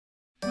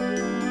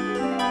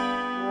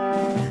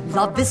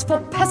Love is for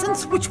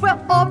peasants, which we're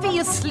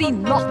obviously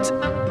not.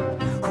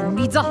 Who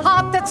needs a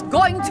heart that's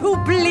going to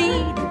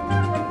bleed?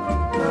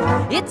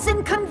 It's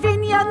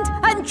inconvenient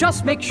and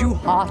just makes you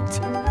hot.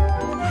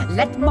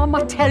 Let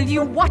Mama tell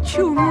you what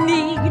you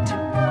need.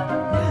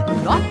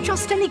 Not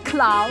just any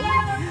clown,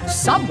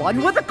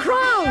 someone with a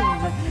crown,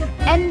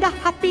 and a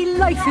happy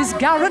life is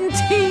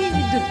guaranteed.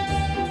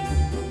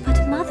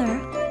 But Mother,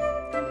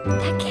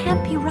 that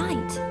can't be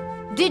right.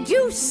 Did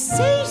you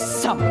say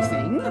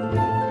something?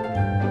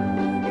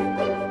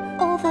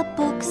 All the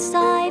books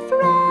I've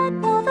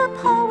read, all the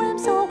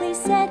poems always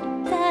said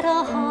that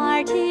a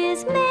heart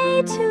is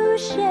made to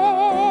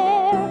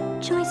share.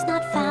 Joy's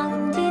not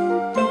found in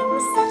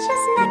things such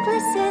as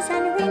necklaces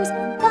and rings,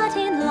 but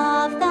in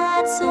love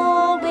that's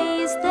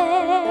always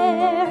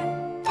there.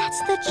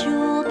 That's the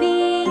jewel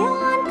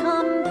beyond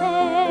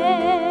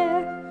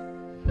compare.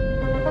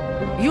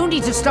 You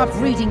need to stop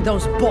reading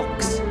those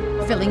books,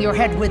 filling your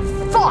head with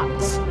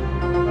thoughts.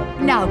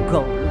 Now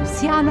go,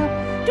 Luciana.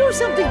 Do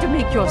something to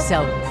make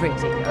yourself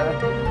prettier.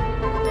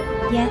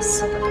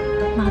 Yes,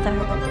 Mother.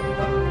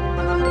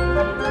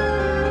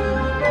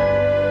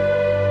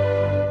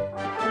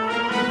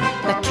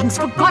 The king's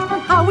forgotten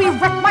how he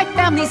wrecked my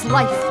family's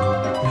life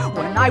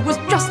when I was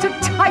just a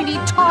tiny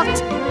tot.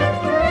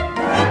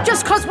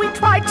 Just 'cause we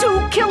tried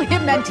to kill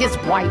him and his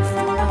wife.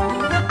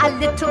 A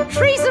little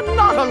treason,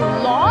 not a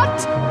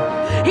lot.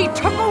 He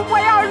took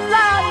away our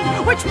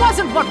land, which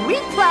wasn't what we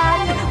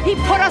planned. He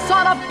put us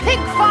on a pig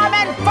farm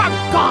and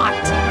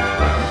forgot.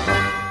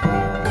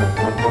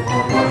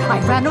 I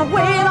ran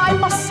away and I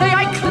must say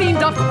I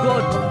cleaned up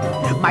good.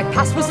 My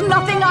past was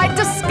nothing I'd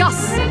discuss.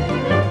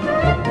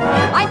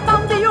 I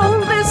found the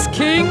oldest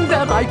king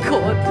that I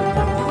could.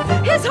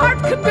 His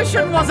heart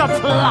condition was a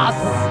plus.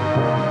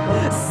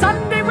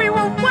 Sunday we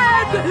were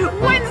wed,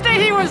 Wednesday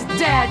he was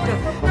dead.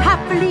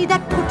 Happily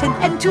that put an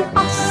end to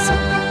us.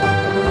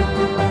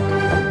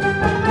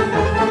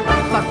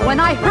 But when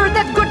I heard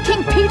that good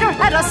King Peter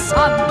had a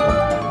son,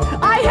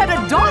 I had a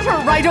daughter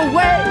right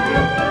away.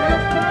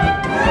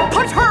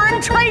 Put her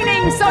in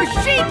training so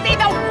she'd be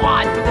the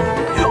one.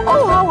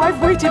 Oh, how I've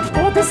waited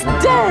for this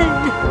day.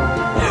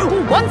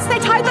 Once they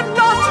tie the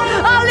knot,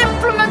 I'll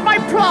implement my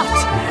plot.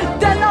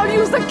 Then I'll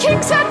use the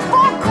king's head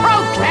for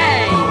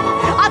croquet.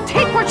 I'll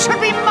take what should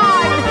be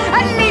mine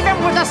and leave him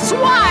with a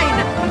swine.